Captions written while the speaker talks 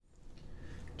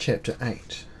Chapter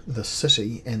 8. The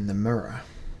City and the Mirror.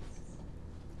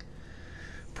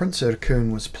 Prince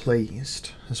Ercune was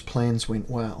pleased. His plans went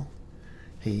well.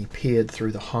 He peered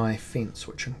through the high fence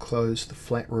which enclosed the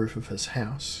flat roof of his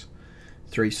house,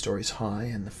 3 stories high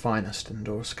and the finest in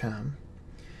Dorscam.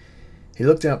 He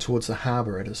looked out towards the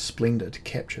harbour at his splendid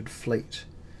captured fleet.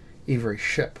 Every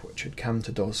ship which had come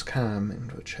to Dorscam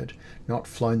and which had not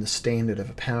flown the standard of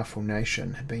a powerful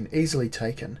nation had been easily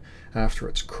taken after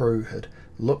its crew had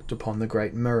looked upon the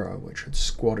great mirror which had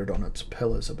squatted on its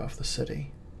pillars above the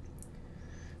city.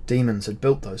 Demons had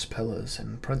built those pillars,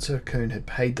 and Prince Ercune had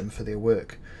paid them for their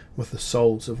work with the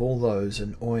souls of all those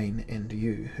in Oin and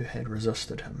Yu who had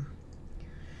resisted him.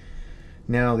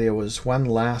 Now there was one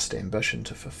last ambition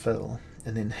to fulfil,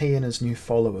 and then he and his new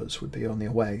followers would be on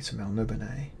their way to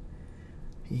Melniboné.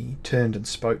 He turned and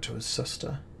spoke to his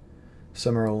sister.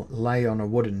 Cymoril lay on a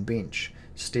wooden bench,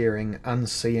 staring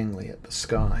unseeingly at the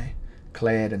sky,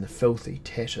 clad in the filthy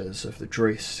tatters of the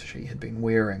dress she had been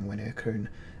wearing when Ercune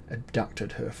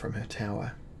abducted her from her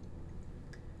tower.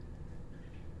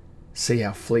 "See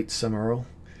our fleet, Cymoril.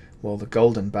 While the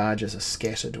golden barges are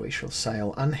scattered, we shall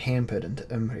sail unhampered into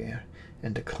Imrir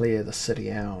and declare the city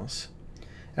ours.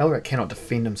 Elric cannot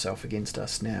defend himself against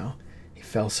us now. He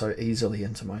fell so easily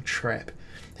into my trap.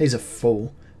 He's a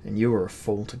fool, and you are a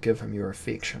fool to give him your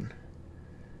affection."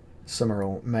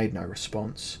 Cymoril made no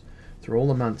response. Through all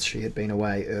the months she had been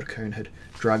away, Ercune had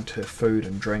drugged her food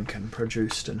and drink and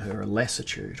produced in her a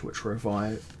lassitude which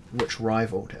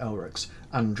rivaled Elric's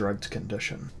undrugged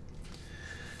condition.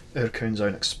 Ercune's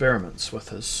own experiments with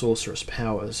his sorcerous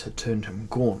powers had turned him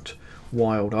gaunt,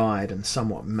 wild-eyed, and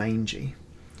somewhat mangy.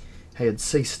 He had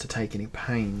ceased to take any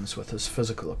pains with his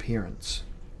physical appearance.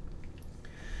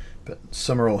 But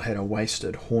Cymoril had a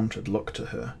wasted, haunted look to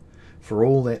her, for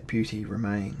all that beauty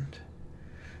remained.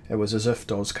 It was as if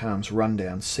Dorscam's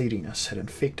run-down seediness had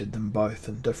infected them both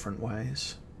in different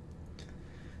ways.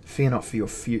 "Fear not for your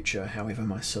future, however,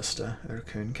 my sister,"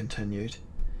 Ercune continued.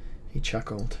 He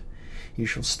chuckled. "You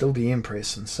shall still be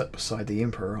Empress and sit beside the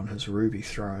Emperor on his ruby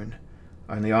throne.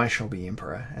 Only I shall be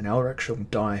Emperor, and Elric shall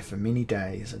die for many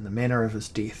days, and the manner of his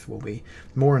death will be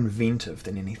more inventive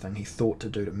than anything he thought to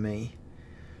do to me."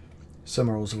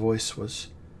 Cymoril's voice was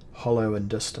hollow and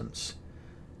distant.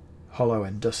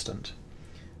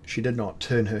 She did not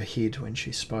turn her head when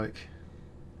she spoke.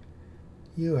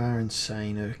 "You are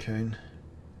insane, Ercune."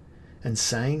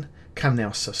 "Insane? Come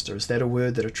now, sister, is that a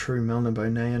word that a true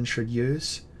Melnibonéan should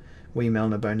use? We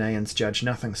Melnibonéans judge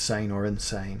nothing sane or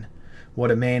insane.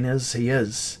 What a man is, he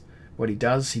is. What he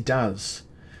does, he does.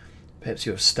 Perhaps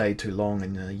you have stayed too long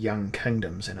in the young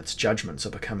kingdoms, and its judgments are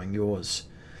becoming yours.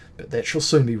 But that shall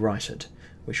soon be righted.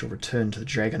 We shall return to the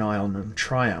Dragon Isle in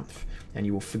triumph, and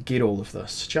you will forget all of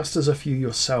this, just as if you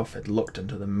yourself had looked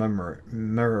into the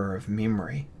mirror of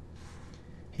memory."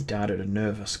 He darted a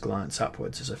nervous glance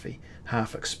upwards, as if he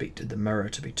half expected the mirror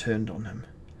to be turned on him.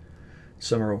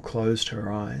 Cymoril closed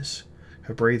her eyes.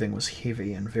 Her breathing was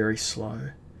heavy and very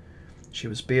slow. She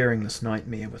was bearing this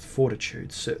nightmare with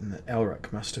fortitude, certain that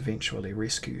Elric must eventually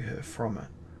rescue her from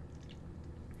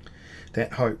it.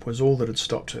 That hope was all that had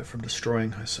stopped her from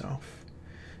destroying herself.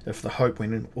 If the hope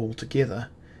went in altogether,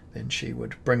 then she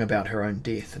would bring about her own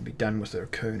death and be done with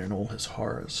Ercune and all his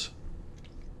horrors.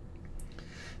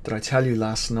 "Did I tell you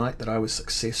last night that I was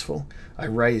successful? I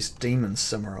raised demons,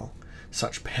 Cymoril,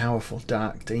 such powerful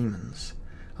dark demons.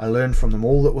 I learned from them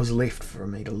all that was left for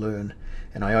me to learn,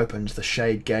 and I opened the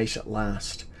Shade Gate at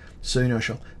last. Soon I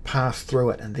shall pass through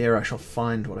it, and there I shall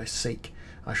find what I seek.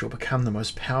 I shall become the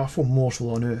most powerful mortal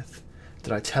on earth.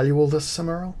 Did I tell you all this,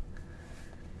 Cymoril?"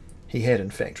 He had in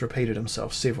fact repeated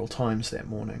himself several times that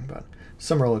morning, but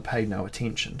Cymoril had paid no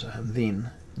attention to him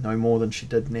then, no more than she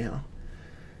did now.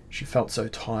 She felt so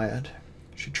tired.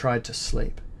 She tried to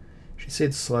sleep. She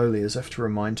said slowly, as if to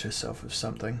remind herself of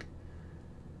something,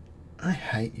 "I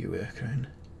hate you, Ercune."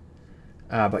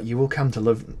 But you will come to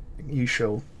live. You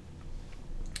shall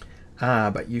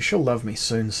love me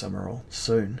soon, Cymoril,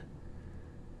 soon."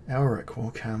 "Elric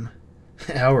will come."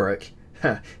 "Elric?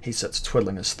 He sits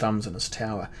twiddling his thumbs in his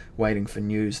tower, waiting for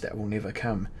news that will never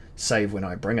come, save when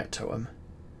I bring it to him."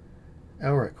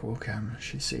 "Elric will come,"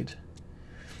 she said.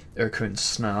 Ercune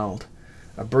snarled.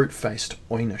 A brute-faced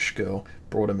Oinish girl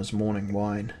brought him his morning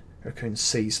wine. Ercune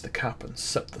seized the cup and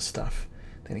sipped the stuff.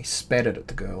 Then he spat it at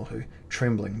the girl, who,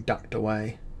 trembling, ducked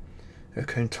away.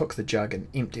 Ercune took the jug and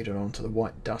emptied it onto the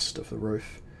white dust of the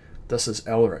roof. "This is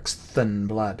Elric's thin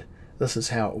blood. This is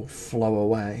how it will flow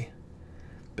away."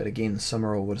 But again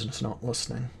Cymoril was not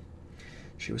listening.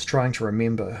 She was trying to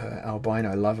remember her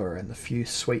albino lover and the few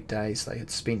sweet days they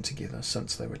had spent together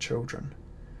since they were children.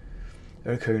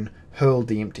 Ercune hurled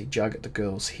the empty jug at the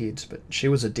girl's head, but she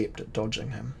was adept at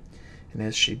dodging him, and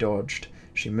as she dodged,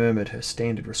 she murmured her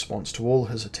standard response to all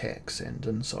his attacks and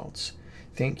insults.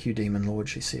 "Thank you, Demon Lord,"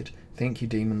 she said. "Thank you,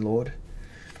 Demon Lord."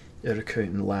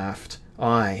 Ercun laughed.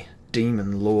 "Aye,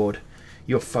 Demon Lord.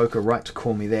 Your folk are right to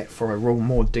call me that, for I rule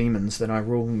more demons than I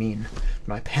rule men.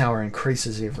 My power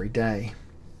increases every day."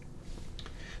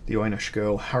 The Oynish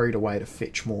girl hurried away to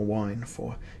fetch more wine,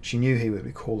 for she knew he would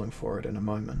be calling for it in a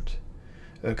moment.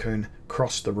 Ercun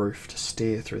crossed the roof to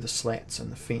stare through the slats in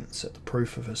the fence at the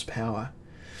proof of his power,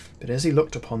 but as he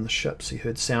looked upon the ships he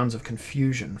heard sounds of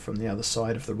confusion from the other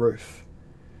side of the roof.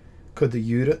 Could the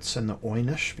Udits and the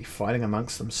Oynish be fighting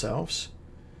amongst themselves?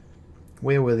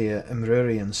 Where were their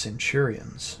Imririan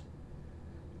centurions?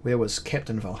 Where was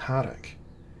Captain Valharic?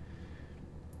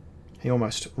 He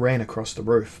almost ran across the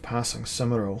roof, passing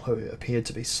Cymoril, who appeared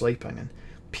to be sleeping, and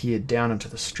peered down into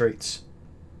the streets.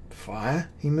 "Fire?"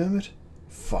 he murmured.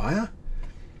 "Fire?"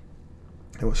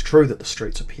 It was true that the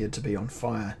streets appeared to be on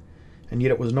fire, and yet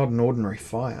it was not an ordinary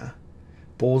fire.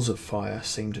 Balls of fire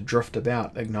seemed to drift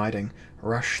about, igniting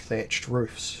rush-thatched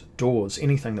roofs, doors,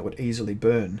 anything that would easily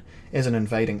burn, as an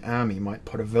invading army might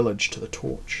put a village to the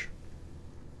torch.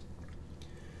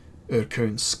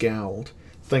 Ercun scowled,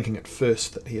 thinking at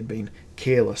first that he had been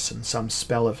careless and some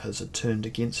spell of his had turned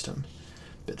against him,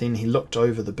 but then he looked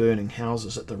over the burning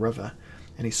houses at the river,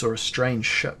 and he saw a strange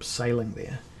ship sailing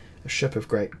there, a ship of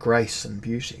great grace and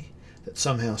beauty, that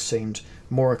somehow seemed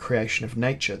more a creation of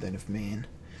nature than of man,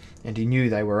 and he knew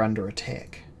they were under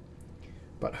attack.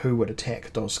 But who would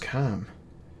attack Doskam?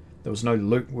 There was no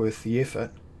loot worth the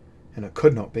effort, and it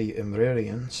could not be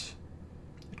Imririans.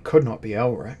 It could not be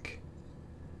Elric.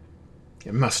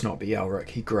 "It must not be Elric,"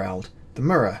 he growled. "The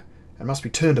mirror! It must be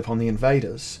turned upon the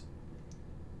invaders."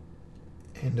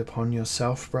 "And upon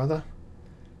yourself, brother?"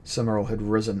 Cymoril had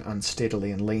risen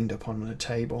unsteadily and leaned upon the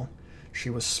table. She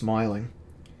was smiling.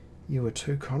 "You were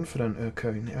too confident,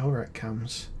 Ercun. Elric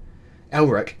comes."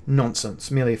 "Elric?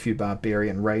 Nonsense! Merely a few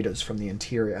barbarian raiders from the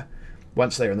interior.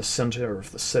 Once they are in the centre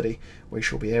of the city, we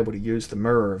shall be able to use the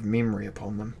mirror of memory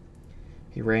upon them."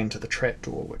 He ran to the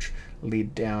trapdoor which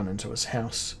led down into his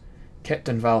house.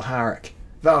 "Captain Valharic!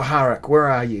 Valharic, where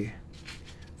are you?"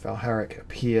 Valharic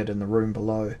appeared in the room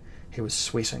below. He was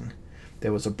sweating.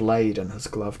 There was a blade in his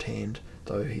gloved hand,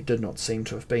 though he did not seem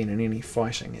to have been in any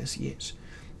fighting as yet.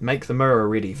 "Make the mirror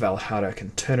ready, Valharic,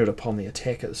 and turn it upon the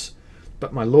attackers."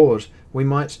 "But my lord, we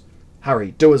might—"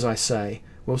 "Hurry, do as I say.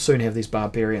 We'll soon have these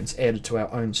barbarians added to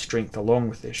our own strength along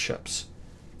with their ships."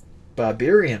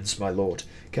 "Barbarians, my lord?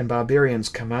 Can barbarians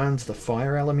command the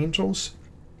fire elementals?"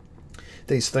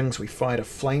 "These things we fight are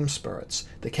flame spirits.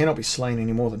 They cannot be slain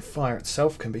any more than fire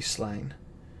itself can be slain."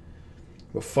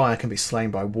 "Well, fire can be slain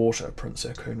by water," Prince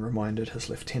Ercun reminded his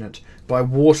lieutenant. "By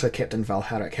water, Captain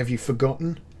Valharic. Have you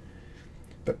forgotten?"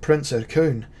 "But Prince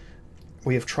Ercun,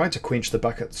 we have tried to quench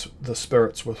the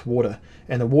spirits with water,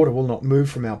 and the water will not move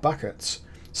from our buckets.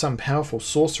 Some powerful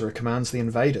sorcerer commands the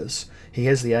invaders. He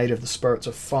has the aid of the spirits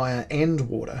of fire and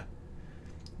water."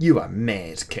 "You are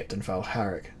mad, Captain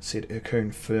Valharic," said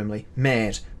Ercun firmly.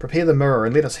 "Mad! Prepare the mirror,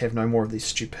 and let us have no more of these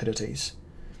stupidities."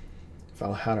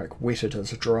 Valharic wetted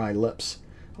his dry lips.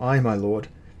 "Aye, my lord."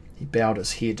 He bowed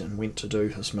his head and went to do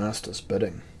his master's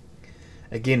bidding.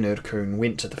 Again Ercun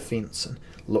went to the fence and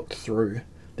looked through.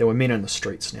 There were men in the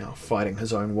streets now, fighting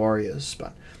his own warriors,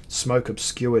 but smoke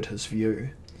obscured his view.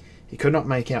 He could not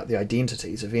make out the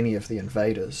identities of any of the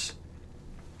invaders.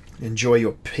 "Enjoy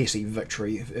your petty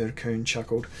victory," Ercun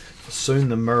chuckled, "for soon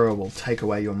the mirror will take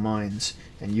away your minds,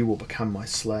 and you will become my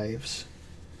slaves."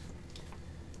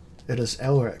 "It is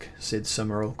Elric," said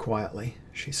Cymoril quietly.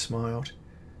 She smiled.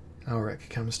 "Elric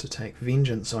comes to take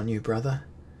vengeance on you, brother."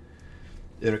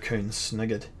 Ercun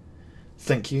sniggered.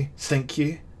 Think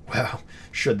you? Well,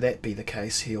 should that be the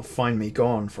case, he'll find me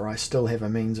gone, for I still have a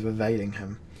means of evading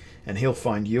him, and he'll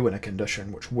find you in a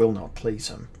condition which will not please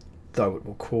him, though it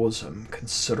will cause him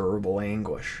considerable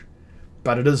anguish.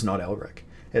 But it is not Elric.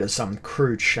 It is some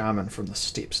crude shaman from the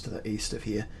steppes to the east of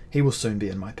here. He will soon be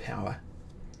in my power."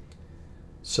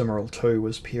 Cymoril too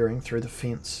was peering through the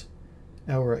fence.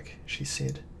 "Elric," she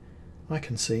said. "I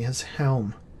can see his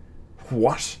helm."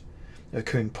 "What?"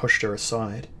 Ercun pushed her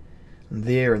aside. And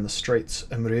there in the streets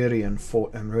Imririan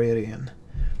fought Imririan.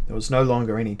 There was no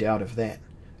longer any doubt of that.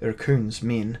 Ercun's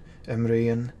men,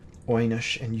 Imrian,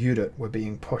 Oynish and Udit, were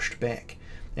being pushed back,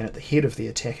 and at the head of the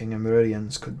attacking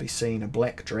Imririans could be seen a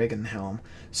black dragon helm,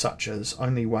 such as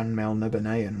only one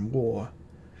Melnibonéan wore.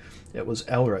 It was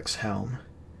Elric's helm,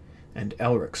 and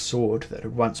Elric's sword that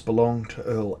had once belonged to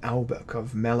Earl Albic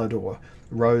of Malador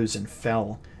rose and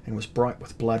fell, and was bright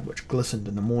with blood which glistened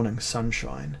in the morning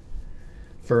sunshine.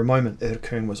 For a moment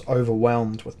Erkun was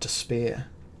overwhelmed with despair.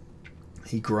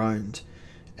 He groaned,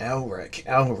 "Elric,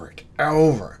 Elric,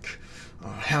 Elric! Oh,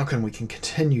 how can we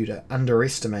continue to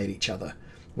underestimate each other?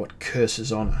 What curse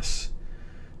is on us?"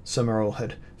 Cymoril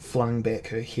had flung back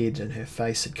her head and her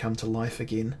face had come to life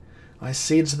again. "I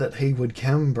said that he would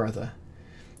come, brother."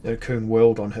 Erkun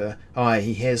whirled on her. "Aye,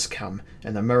 he has come,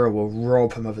 and the mirror will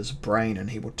rob him of his brain, and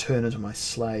he will turn into my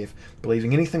slave,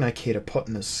 believing anything I care to put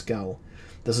in his skull.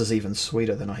 This is even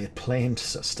sweeter than I had planned,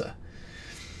 sister."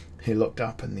 He looked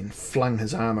up and then flung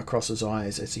his arm across his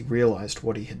eyes as he realised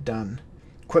what he had done.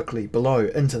 Quickly, below,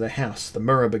 into the house, the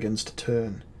mirror begins to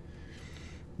turn.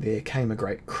 There came a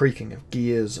great creaking of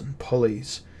gears and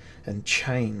pulleys and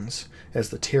chains as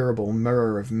the terrible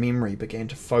mirror of memory began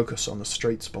to focus on the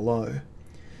streets below.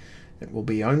 It will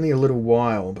be only a little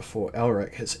while before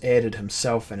Elric has added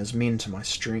himself and his men to my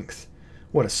strength.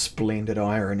 What a splendid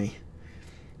irony!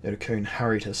 Erkun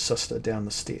hurried his sister down the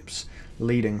steps,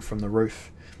 leading from the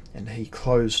roof, and he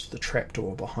closed the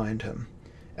trapdoor behind him.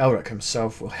 Elric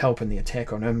himself will help in the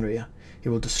attack on Imria. He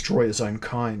will destroy his own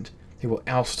kind. He will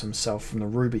oust himself from the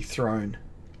ruby throne.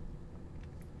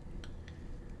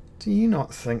 "Do you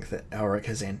not think that Elric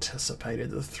has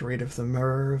anticipated the threat of the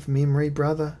mirror of memory,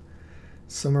 brother?"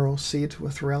 Cymoril said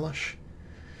with relish.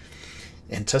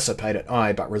 "Anticipate it,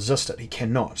 aye, but resist it he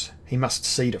cannot. He must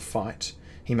see to fight.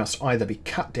 He must either be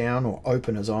cut down or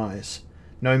open his eyes.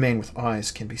 No man with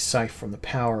eyes can be safe from the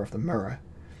power of the mirror."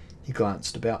 He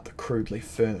glanced about the crudely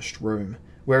furnished room.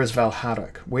 "Where is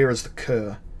Valharic? Where is the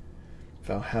cur?"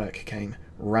 Valharic came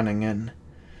running in.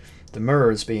 "The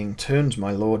mirror is being turned,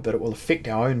 my lord, but it will affect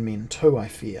our own men too, I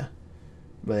fear."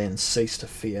 "But then cease to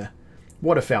fear.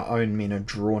 What if our own men are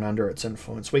drawn under its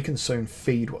influence? We can soon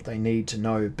feed what they need to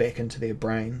know back into their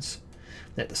brains.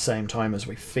 At the same time as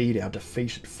we feed our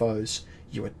defeated foes.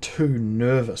 You are too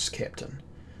nervous, Captain."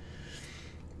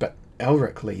 "But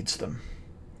Elric leads them.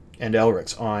 And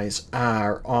Elric's eyes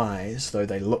are eyes, though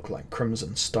they look like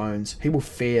crimson stones. He will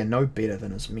fare no better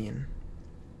than his men."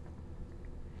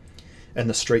 In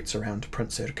the streets around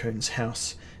Prince Erkun's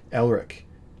house, Elric,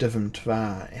 Divim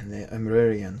Tvar and their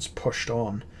Imririans pushed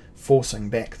on, forcing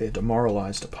back their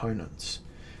demoralised opponents.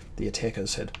 The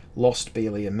attackers had lost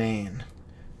barely a man,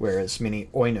 whereas many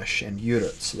Oynish and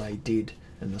Urits lay dead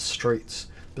in the streets,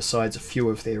 besides a few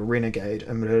of their renegade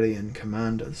Imririan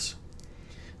commanders.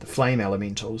 The flame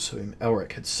elementals, whom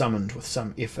Elric had summoned with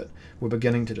some effort, were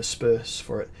beginning to disperse,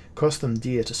 for it cost them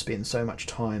dear to spend so much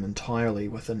time entirely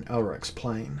within Elric's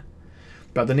plane.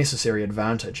 But the necessary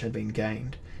advantage had been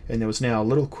gained, and there was now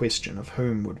little question of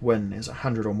whom would win as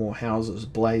 100 or more houses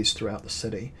blazed throughout the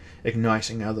city,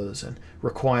 igniting others and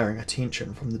requiring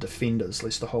attention from the defenders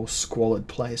lest the whole squalid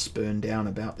place burn down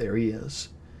about their ears.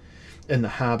 In the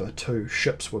harbour, too,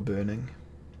 ships were burning.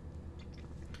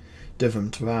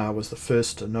 Divim Tvar was the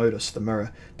first to notice the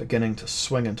mirror beginning to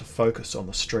swing into focus on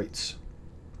the streets.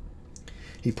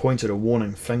 He pointed a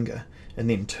warning finger, and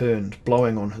then turned,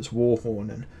 blowing on his war horn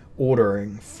and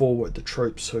ordering forward the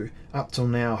troops who, up till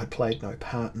now, had played no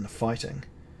part in the fighting.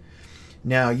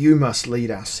 "Now you must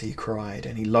lead us," he cried,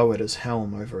 and he lowered his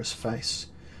helm over his face.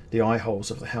 The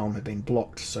eye-holes of the helm had been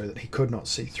blocked so that he could not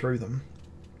see through them.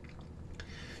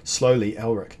 Slowly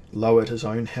Elric lowered his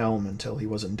own helm until he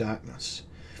was in darkness.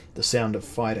 The sound of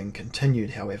fighting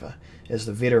continued, however, as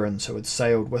the veterans who had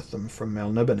sailed with them from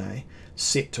Melniboné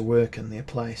set to work in their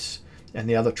place, and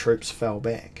the other troops fell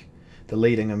back. The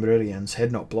leading Imririans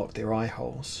had not blocked their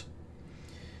eye-holes.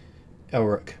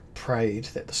 Elric prayed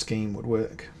that the scheme would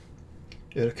work.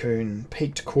 Erkun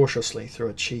peeked cautiously through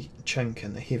a chink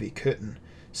in the heavy curtain,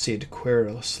 said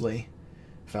querulously,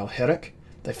 "Valharic?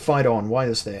 They fight on, why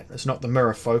is that? Is not the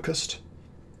mirror focused?"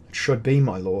 "It should be,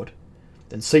 my lord."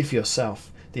 "Then see for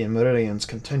yourself. The Imririans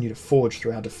continue to forge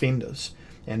through our defenders,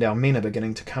 and our men are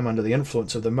beginning to come under the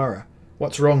influence of the mirror.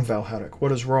 What's wrong, Valharic?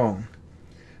 What is wrong?"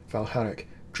 Valharic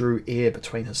drew air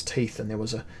between his teeth, and there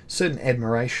was a certain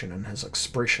admiration in his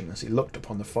expression as he looked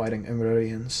upon the fighting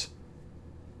Imririans.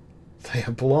 "They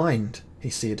are blind,"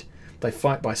 he said. "They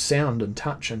fight by sound and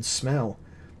touch and smell.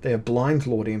 They are blind,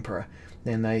 Lord Emperor,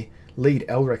 and they lead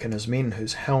Elric and his men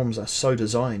whose helms are so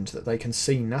designed that they can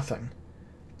see nothing."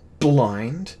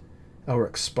 "Blind?"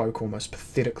 Elric spoke almost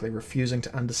pathetically, refusing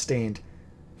to understand.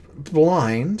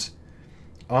 "Blind?"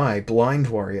 "Aye, blind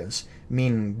warriors,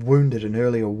 men wounded in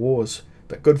earlier wars,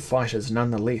 but good fighters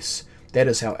nonetheless. That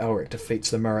is how Elric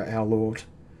defeats the mirror, our lord."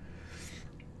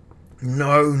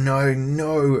 "No, no,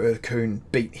 no!" Erkun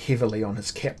beat heavily on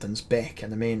his captain's back,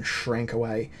 and the man shrank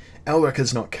away. "Elric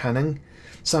is not cunning.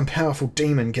 Some powerful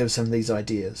demon gives him these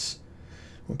ideas."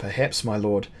 "Well, perhaps, my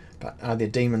lord, but are there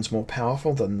demons more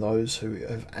powerful than those who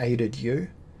have aided you?"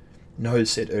 No,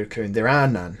 said Urkun, there are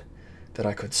none. That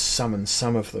I could summon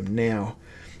some of them now,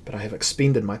 but I have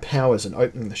expended my powers in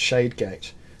opening the shade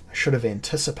gate. I should have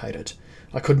anticipated.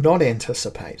 I could not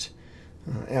anticipate.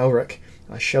 Elric,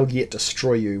 I shall yet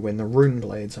destroy you when the rune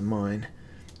blades are mine.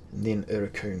 And then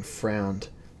Urkun frowned.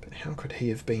 But how could he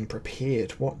have been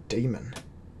prepared? What demon?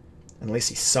 Unless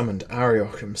he summoned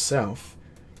Arioch himself.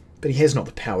 But he has not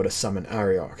the power to summon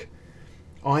Arioch.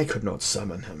 I could not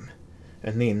summon him.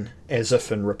 And then, as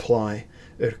if in reply,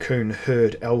 Urkun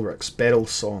heard Elric's battle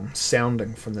song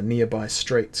sounding from the nearby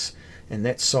streets, and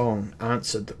that song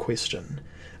answered the question.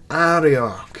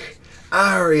 Arioch!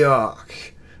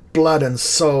 Arioch! Blood and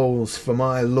souls for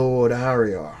my lord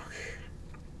Arioch!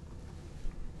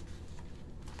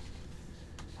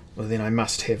 Well, then I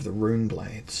must have the rune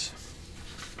blades.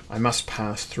 I must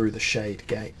pass through the shade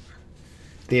gate.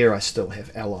 There I still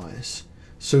have allies.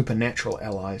 Supernatural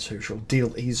allies who shall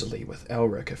deal easily with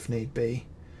Elric if need be.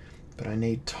 But I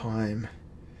need time.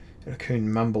 Urkun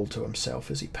mumbled to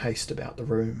himself as he paced about the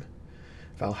room.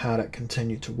 Valharic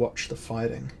continued to watch the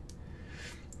fighting.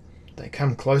 They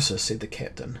come closer, said the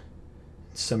captain.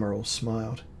 And Cimmeril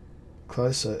smiled.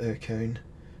 Closer, Urkun.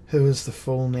 Who is the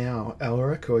fool now,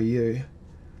 Elric or you?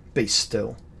 Be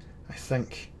still. I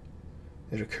think...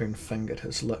 Urkun fingered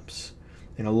his lips.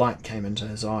 Then a light came into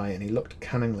his eye, and he looked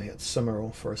cunningly at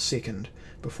Cimmeril for a second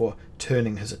before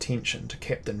turning his attention to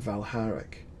Captain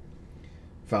Valharic.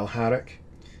 Valharic,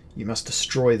 you must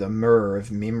destroy the Mirror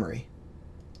of Memory.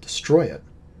 Destroy it?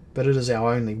 But it is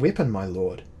our only weapon, my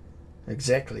lord.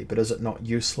 Exactly, but is it not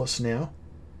useless now?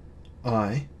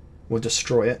 I will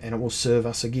destroy it, and it will serve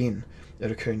us again.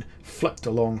 Urkun flicked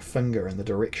a long finger in the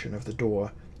direction of the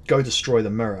door. Go destroy the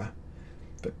mirror.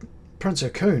 But Prince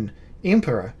Urkun,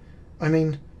 Emperor, I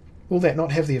mean, will that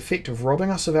not have the effect of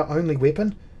robbing us of our only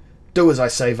weapon? Do as I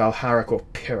say, Valharic, or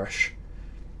perish.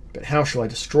 But how shall I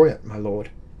destroy it, my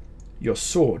lord? Your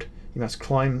sword. You must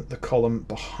climb the column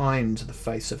behind the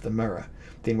face of the mirror.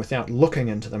 Then, without looking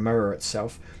into the mirror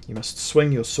itself, you must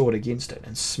swing your sword against it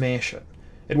and smash it.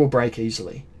 It will break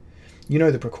easily. You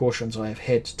know the precautions I have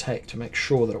had to take to make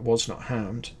sure that it was not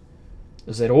harmed.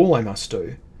 Is that all I must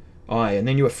do? Aye, and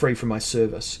then you are free from my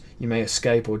service. You may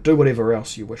escape or do whatever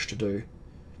else you wish to do.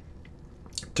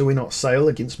 Do we not sail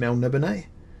against Melniboné?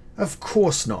 Of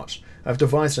course not. I've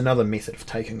devised another method of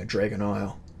taking a Dragon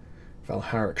Isle.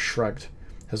 Valharic shrugged.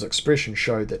 His expression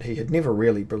showed that he had never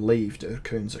really believed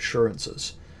Urkun's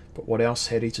assurances. But what else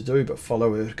had he to do but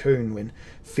follow Urkun when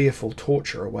fearful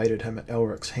torture awaited him at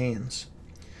Elric's hands?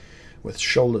 With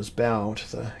shoulders bowed,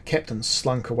 the captain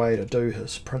slunk away to do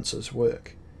his prince's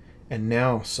work. And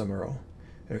now, Cimmeril,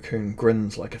 Urkun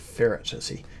grinned like a ferret as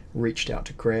he reached out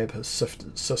to grab his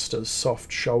sister's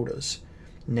soft shoulders.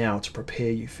 Now to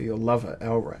prepare you for your lover,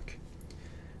 Elric.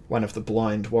 One of the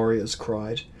blind warriors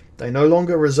cried, They no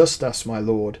longer resist us, my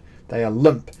lord. They are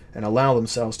limp and allow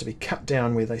themselves to be cut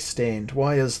down where they stand.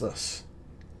 Why is this?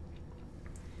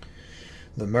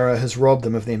 The mirror has robbed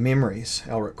them of their memories,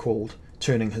 Elric called,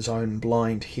 turning his own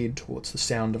blind head towards the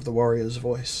sound of the warrior's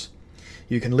voice.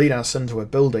 You can lead us into a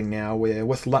building now where,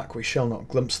 with luck, we shall not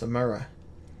glimpse the mirror.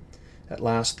 At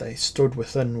last they stood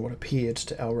within what appeared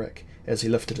to Elric, as he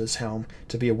lifted his helm,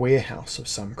 to be a warehouse of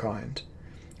some kind.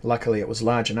 Luckily it was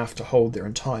large enough to hold their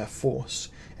entire force,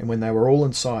 and when they were all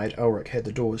inside, Elric had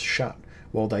the doors shut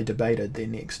while they debated their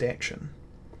next action.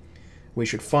 We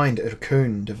should find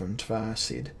Urkun, Diventvar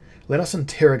said. Let us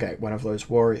interrogate one of those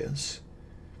warriors.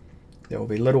 There will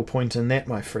be little point in that,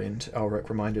 my friend, Elric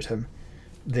reminded him.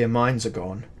 Their minds are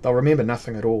gone. They'll remember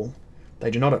nothing at all. They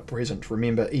do not at present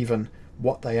remember even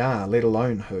what they are, let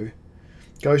alone who.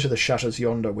 Go to the shutters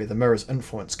yonder where the mirror's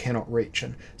influence cannot reach,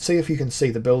 and see if you can see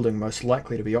the building most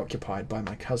likely to be occupied by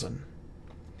my cousin.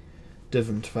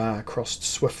 Diventvar crossed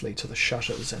swiftly to the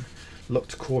shutters and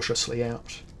looked cautiously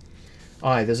out.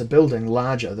 Aye, there's a building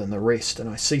larger than the rest, and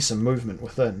I see some movement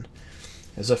within,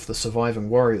 as if the surviving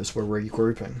warriors were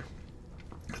regrouping.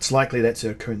 It's likely that's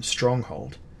Urkun's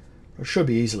stronghold. It should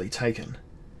be easily taken.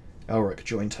 Elric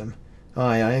joined him.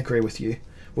 Aye, I agree with you.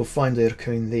 We'll find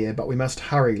Urkun there, but we must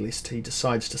hurry lest he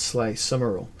decides to slay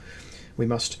Cimmeril. We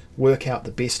must work out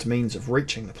the best means of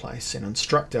reaching the place and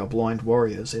instruct our blind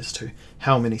warriors as to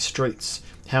how many streets,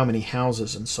 how many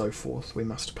houses and so forth we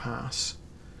must pass.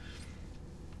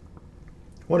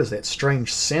 What is that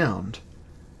strange sound?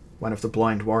 One of the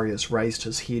blind warriors raised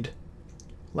his head,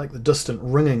 like the distant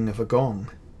ringing of a gong.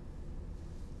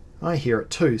 I hear it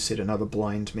too, said another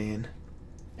blind man.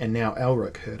 And now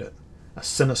Elric heard it, a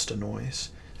sinister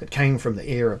noise. It came from the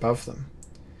air above them.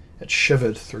 It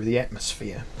shivered through the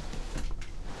atmosphere.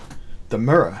 The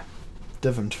mirror.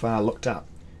 Diventvar looked up.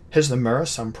 Has the mirror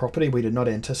some property we did not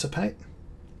anticipate?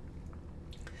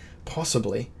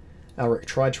 Possibly, Elric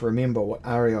tried to remember what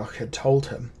Arioch had told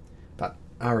him, but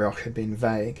Arioch had been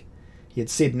vague. He had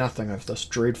said nothing of this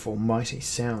dreadful mighty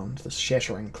sound, this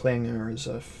shattering clangor, as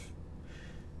if...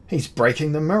 "He's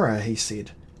breaking the mirror," he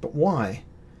said. But why?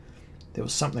 There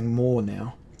was something more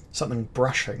now, something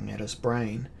brushing at his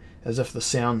brain, as if the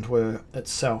sound were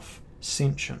itself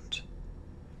sentient.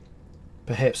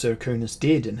 "Perhaps Urkun is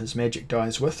dead and his magic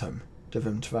dies with him,"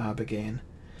 Divimtvar began,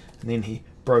 and then he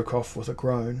broke off with a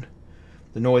groan.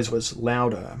 The noise was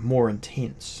louder, more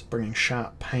intense, bringing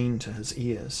sharp pain to his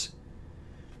ears.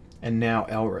 And now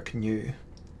Elric knew.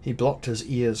 He blocked his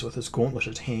ears with his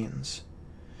gauntleted hands.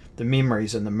 The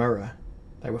memories in the mirror,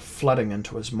 they were flooding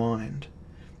into his mind.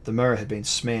 The mirror had been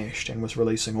smashed and was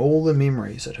releasing all the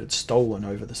memories it had stolen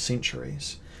over the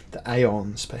centuries, the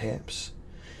aeons perhaps.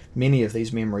 Many of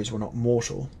these memories were not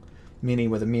mortal. Many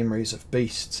were the memories of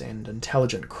beasts and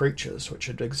intelligent creatures which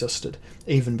had existed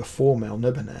even before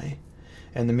Melniboné,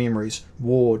 and the memories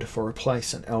warred for a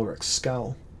place in Elric's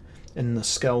skull, in the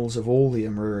skulls of all the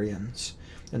Amrurians,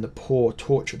 in the poor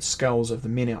tortured skulls of the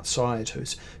men outside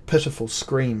whose pitiful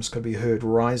screams could be heard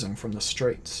rising from the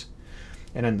streets,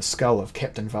 and in the skull of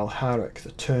Captain Valharic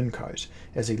the turncoat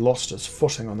as he lost his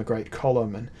footing on the great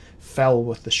column and fell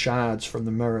with the shards from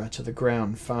the mirror to the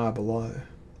ground far below.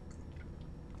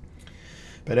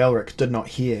 But Elric did not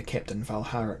hear Captain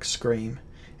Valharic scream,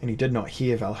 and he did not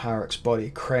hear Valharic's body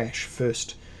crash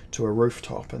first to a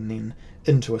rooftop and then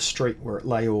into a street where it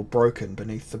lay all broken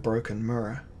beneath the broken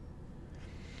mirror.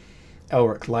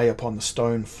 Elric lay upon the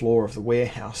stone floor of the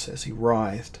warehouse as he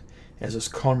writhed, as his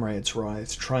comrades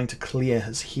writhed, trying to clear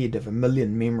his head of a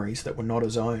million memories that were not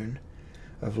his own,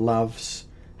 of loves,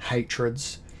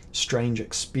 hatreds, strange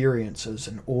experiences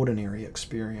and ordinary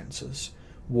experiences,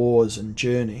 wars and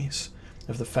journeys,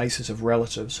 of the faces of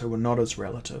relatives who were not his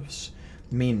relatives,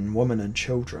 men, women and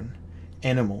children,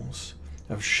 animals,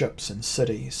 of ships and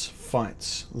cities,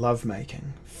 fights,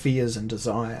 love-making, fears and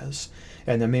desires,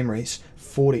 and the memories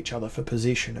fought each other for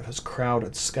possession of his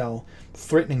crowded skull,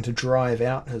 threatening to drive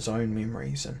out his own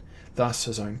memories and thus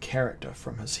his own character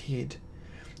from his head.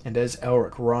 And as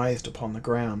Elric writhed upon the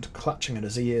ground, clutching at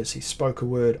his ears, he spoke a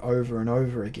word over and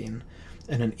over again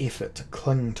in an effort to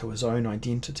cling to his own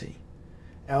identity.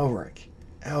 Elric,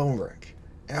 Elric,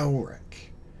 Elric.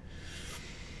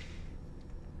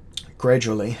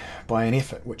 Gradually, by an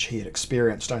effort which he had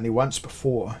experienced only once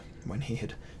before, when he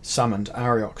had summoned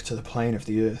Arioch to the plane of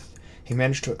the earth, he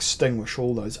managed to extinguish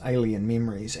all those alien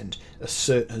memories and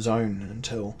assert his own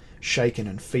until, shaken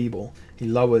and feeble, he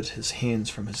lowered his hands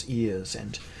from his ears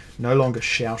and no longer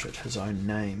shouted his own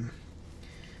name.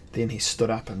 Then he stood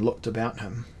up and looked about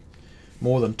him.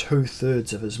 More than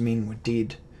 2/3 of his men were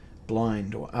dead,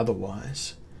 blind or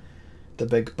otherwise. The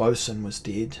big bosun was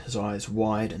dead, his eyes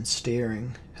wide and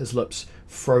staring, his lips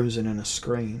frozen in a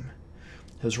scream,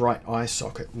 his right eye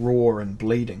socket raw and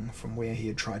bleeding from where he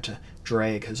had tried to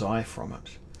drag his eye from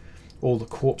it. All the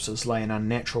corpses lay in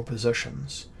unnatural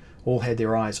positions. All had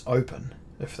their eyes open,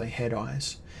 if they had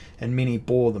eyes, and many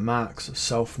bore the marks of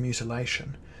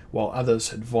self-mutilation, while others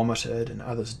had vomited and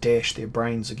others dashed their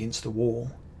brains against the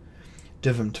wall.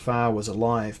 Divimtvar was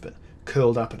alive, but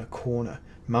curled up in a corner,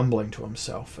 mumbling to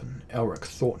himself, and Elric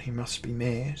thought he must be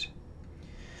mad.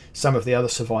 Some of the other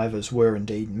survivors were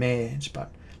indeed mad,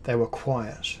 but they were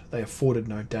quiet, they afforded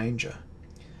no danger.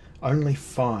 Only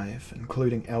 5,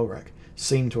 including Elric,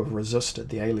 seemed to have resisted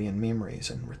the alien memories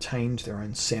and retained their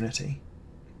own sanity.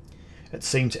 It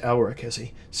seemed to Elric, as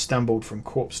he stumbled from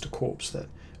corpse to corpse, that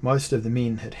most of the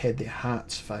men had had their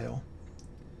hearts fail.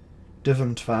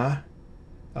 Divimtvar?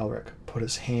 Elric put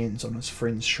his hands on his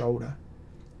friend's shoulder.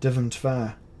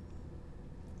 Divimtvar.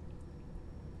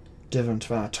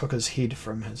 Divimtvar took his head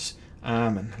from his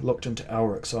arm and looked into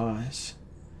Elric's eyes.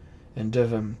 In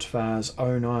Divimtvar's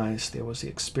own eyes there was the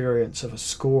experience of a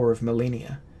score of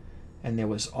millennia, and there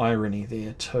was irony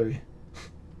there too.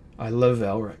 I live,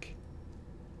 Elric.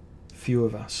 Few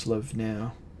of us live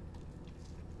now.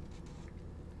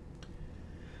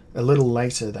 A little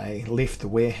later they left the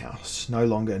warehouse, no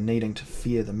longer needing to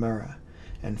fear the mirror,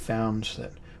 and found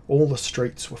that all the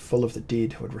streets were full of the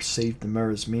dead who had received the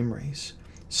mirror's memories.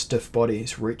 Stiff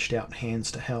bodies reached out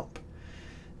hands to help.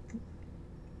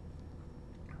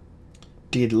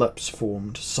 Dead lips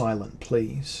formed silent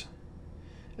pleas.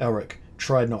 Elric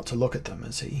tried not to look at them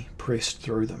as he pressed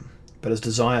through them, but his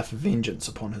desire for vengeance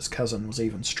upon his cousin was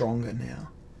even stronger now.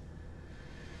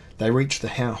 They reached the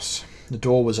house. The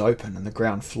door was open and the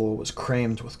ground floor was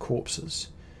crammed with corpses.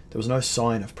 There was no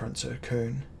sign of Prince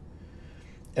Urkun.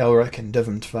 Elric and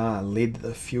Divimtvar led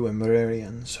the few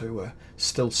Amrurians who were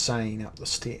still sane up the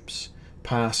steps,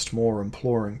 past more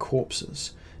imploring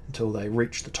corpses, until they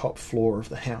reached the top floor of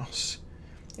the house,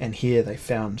 and here they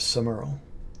found Cymoril.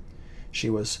 She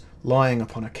was lying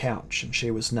upon a couch, and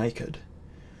she was naked.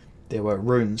 There were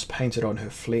runes painted on her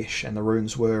flesh, and the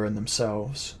runes were in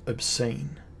themselves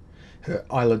obscene. Her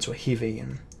eyelids were heavy,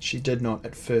 and she did not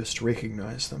at first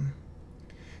recognise them.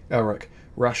 Elric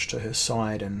rushed to her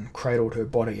side and cradled her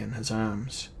body in his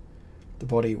arms. The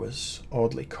body was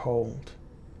oddly cold.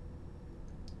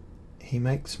 "He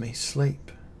makes me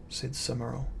sleep," said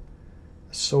Cymoril.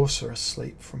 "A sorcerer's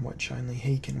sleep from which only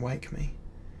he can wake me."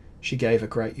 She gave a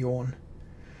great yawn.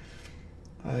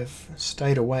 "I've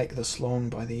stayed awake this long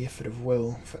by the effort of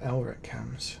will, for Elric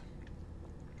comes."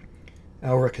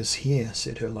 "Elric is here,"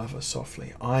 said her lover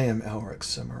softly. "I am Elric,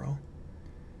 Cymoril."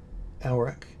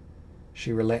 "Elric,"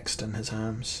 she relaxed in his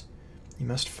arms. "You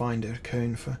must find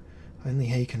Ercune, for only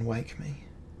he can wake me."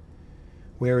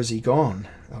 "Where is he gone?"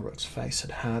 Elric's face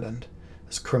had hardened.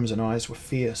 His crimson eyes were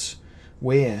fierce.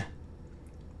 "Where?"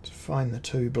 "To find the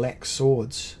 2 black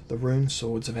swords, the rune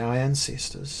swords of our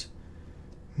ancestors.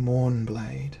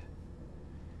 Mournblade."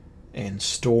 "And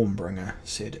Stormbringer,"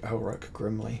 said Elric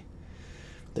grimly.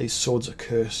 "These swords are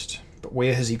cursed. But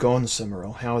where has he gone,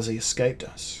 Cymoril? How has he escaped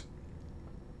us?"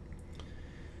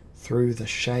 "Through the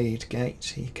Shade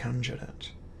Gate he conjured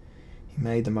it. He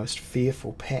made the most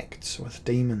fearful pacts with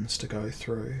demons to go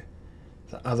through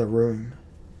the other room."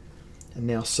 And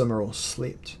now Cymoril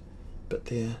slept, but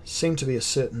there seemed to be a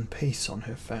certain peace on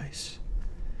her face.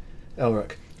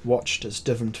 Elric watched as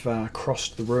Diventvar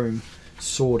crossed the room,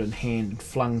 sword in hand, and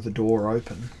flung the door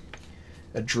open.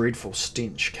 A dreadful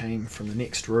stench came from the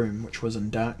next room, which was in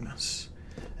darkness,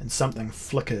 and something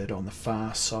flickered on the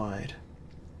far side.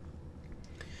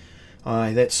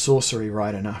 "Aye, that's sorcery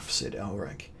right enough," said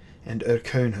Elric, "and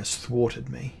Ercune has thwarted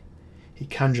me. He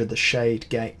conjured the Shade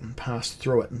Gate and passed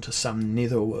through it into some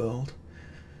netherworld.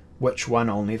 Which one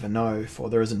I'll never know, for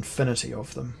there is infinity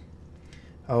of them.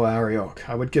 Oh, Arioch,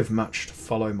 I would give much to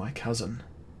follow my cousin."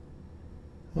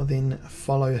 "Well then,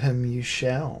 follow him you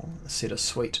shall," said a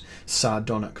sweet,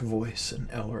 sardonic voice in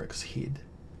Elric's head.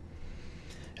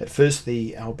 At first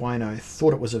the albino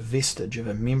thought it was a vestige of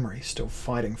a memory still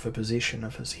fighting for possession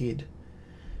of his head,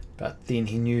 but then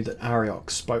he knew that Arioch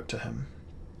spoke to him.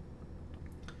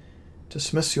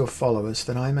 "Dismiss your followers,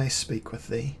 that I may speak with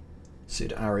thee,"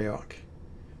 said Arioch.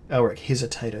 Elric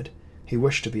hesitated. He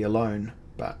wished to be alone,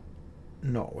 but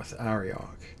not with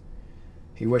Arioch.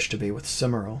 He wished to be with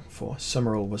Cymoril, for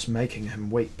Cymoril was making him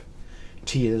weep.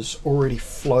 Tears already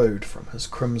flowed from his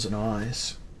crimson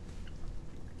eyes.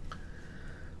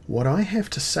 "What I have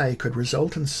to say could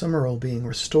result in Cymoril being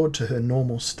restored to her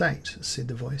normal state," said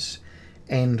the voice,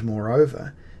 "and,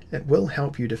 moreover, it will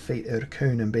help you defeat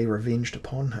Ercune and be revenged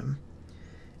upon him.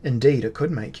 Indeed, it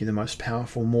could make you the most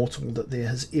powerful mortal that there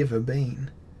has ever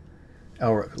been."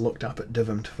 Elric looked up at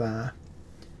Diventvar.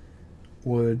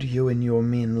 "Would you and your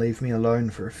men leave me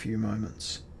alone for a few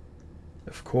moments?"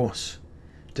 "Of course."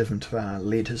 Diventvar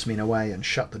led his men away and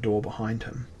shut the door behind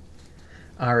him.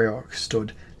 Arioch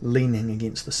stood leaning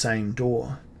against the same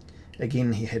door.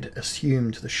 Again he had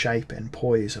assumed the shape and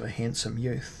poise of a handsome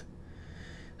youth.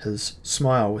 His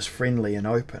smile was friendly and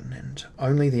open, and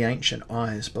only the ancient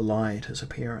eyes belied his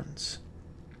appearance.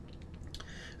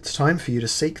 "It's time for you to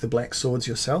seek the black swords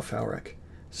yourself, Elric,"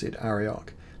 said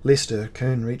Arioch, "lest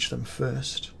Ercune reach them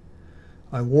first.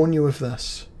 I warn you of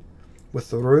this.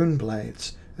 With the rune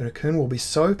blades, Ercune will be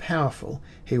so powerful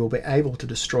he will be able to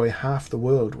destroy half the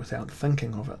world without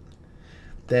thinking of it.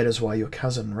 That is why your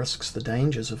cousin risks the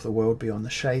dangers of the world beyond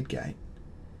the Shade Gate.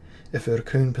 If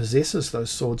Ercune possesses those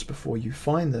swords before you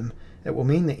find them, it will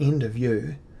mean the end of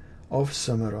you, of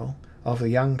Cymoril, of the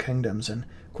Young Kingdoms, and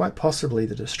quite possibly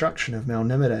the destruction of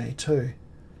Malnimide too.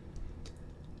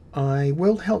 I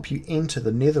will help you enter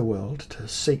the netherworld to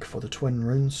seek for the twin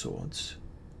rune swords."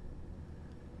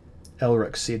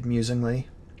 Elric said musingly,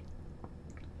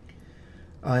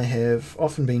 "I have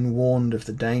often been warned of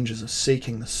the dangers of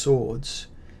seeking the swords,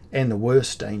 and the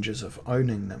worse dangers of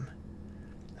owning them.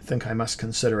 I think I must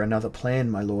consider another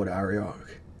plan, my lord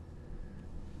Arioch."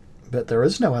 "But there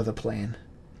is no other plan.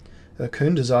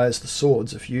 Ercune desires the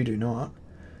swords if you do not.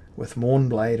 With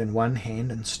Mournblade in one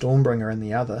hand and Stormbringer in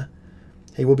the other,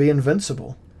 he will be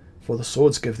invincible, for the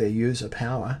swords give their user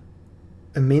power.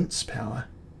 Immense power."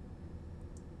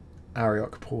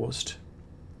 Arioch paused.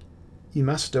 "You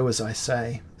must do as I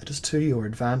say. It is to your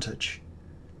advantage."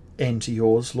 "And to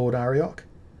yours, Lord Arioch?"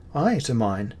 "Aye, to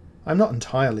mine. I am not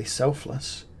entirely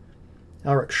selfless."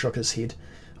 Elric shook his head.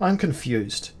 "I am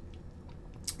confused.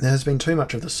 There has been too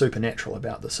much of the supernatural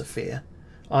about this affair.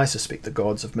 I suspect the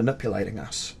gods of manipulating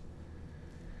us."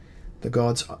 "The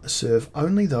gods serve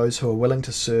only those who are willing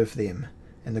to serve them,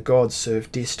 and the gods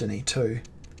serve destiny too.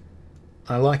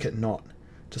 I like it not.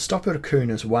 To stop Urkun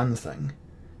is one thing.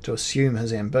 To assume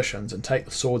his ambitions and take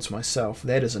the swords myself,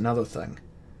 that is another thing.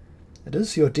 It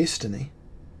is your destiny.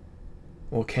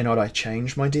 Or cannot I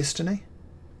change my destiny?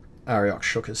 Arioch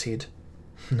shook his head.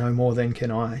 No more than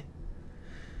can I.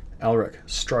 Elric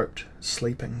stroked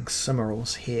sleeping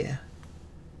Cymorol's hair.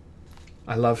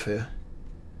 I love her.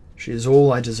 She is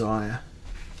all I desire.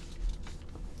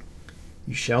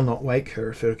 You shall not wake her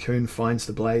if Urkun finds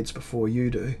the blades before you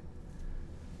do.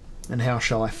 And how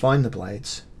shall I find the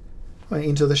blades? I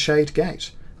enter the Shade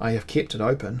Gate. I have kept it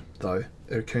open, though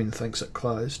Urkun thinks it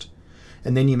closed.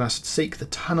 And then you must seek the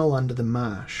tunnel under the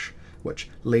marsh, which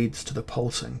leads to the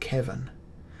pulsing cavern.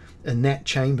 In that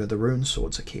chamber the rune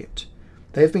swords are kept.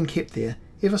 They have been kept there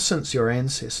ever since your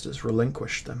ancestors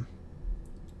relinquished them.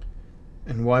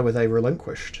 And why were they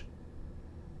relinquished?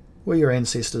 Well, your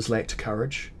ancestors lacked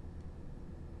courage.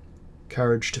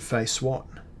 Courage to face what?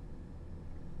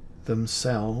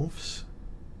 Themselves?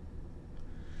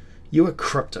 You are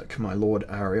cryptic, my lord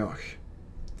Arioch.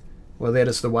 Well, that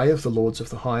is the way of the lords of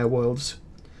the higher worlds.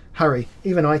 Hurry,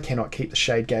 even I cannot keep the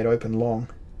Shade Gate open long.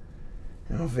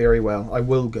 Oh, very well, I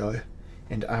will go.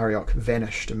 And Arioch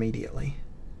vanished immediately.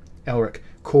 Elric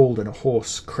called in a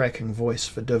hoarse, cracking voice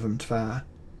for Divimtvar.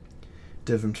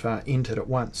 Divimtvar entered at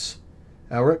once.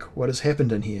 Elric, what has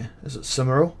happened in here? Is it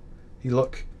Cymorol? You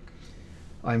look...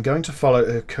 I am going to follow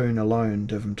Urkun alone,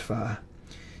 Divimtvar.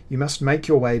 You must make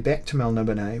your way back to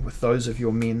Melniboné with those of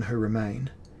your men who remain.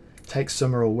 Take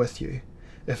Cymorol with you.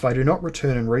 If I do not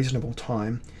return in reasonable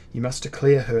time, you must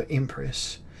declare her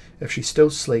Empress. If she still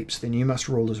sleeps, then you must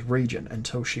rule as regent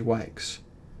until she wakes.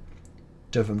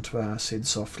 Divimtvar said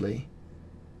softly,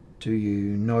 Do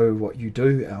you know what you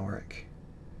do, Elric?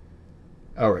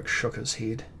 Elric shook his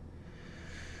head.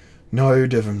 No,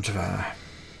 Divimtvar,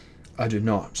 I do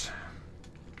not.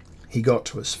 He got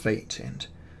to his feet and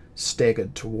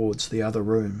staggered towards the other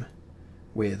room,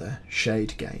 where the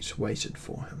Shade Gate waited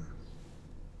for him.